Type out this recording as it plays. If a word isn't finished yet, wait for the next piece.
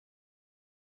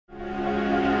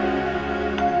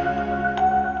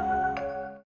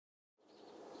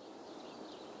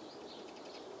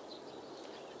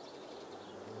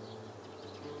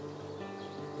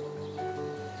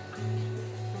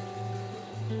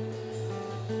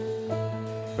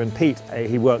And Piet,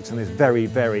 he works in this very,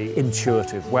 very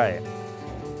intuitive way.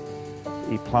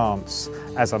 He plants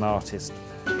as an artist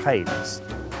paints.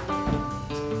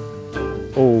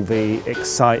 All the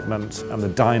excitement and the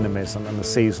dynamism and the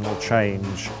seasonal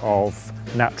change of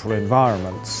natural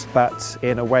environments, but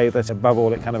in a way that above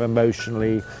all it kind of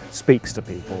emotionally speaks to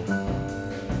people.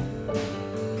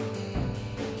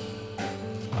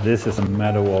 This is a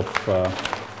meadow of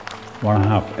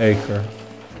 1.5 acre.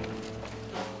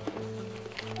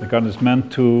 The garden is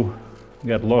meant to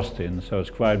get lost in, so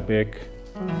it's quite big.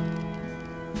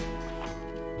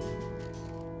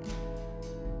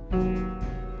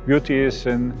 Beauty is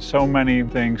in so many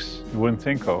things you wouldn't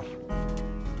think of.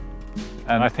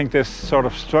 And I think this sort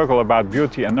of struggle about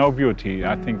beauty and no beauty,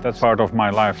 I think that's part of my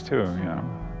life too.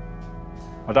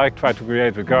 What I try to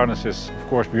create with gardens is, of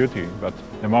course, beauty, but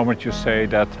the moment you say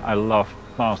that I love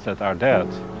plants that are dead,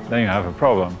 then you have a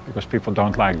problem, because people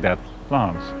don't like dead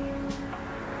plants.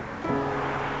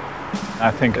 I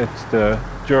think it's the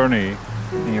journey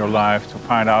in your life to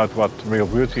find out what real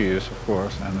beauty is, of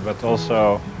course, but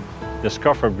also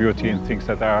discover beauty in things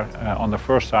that are, on the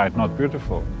first sight, not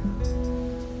beautiful.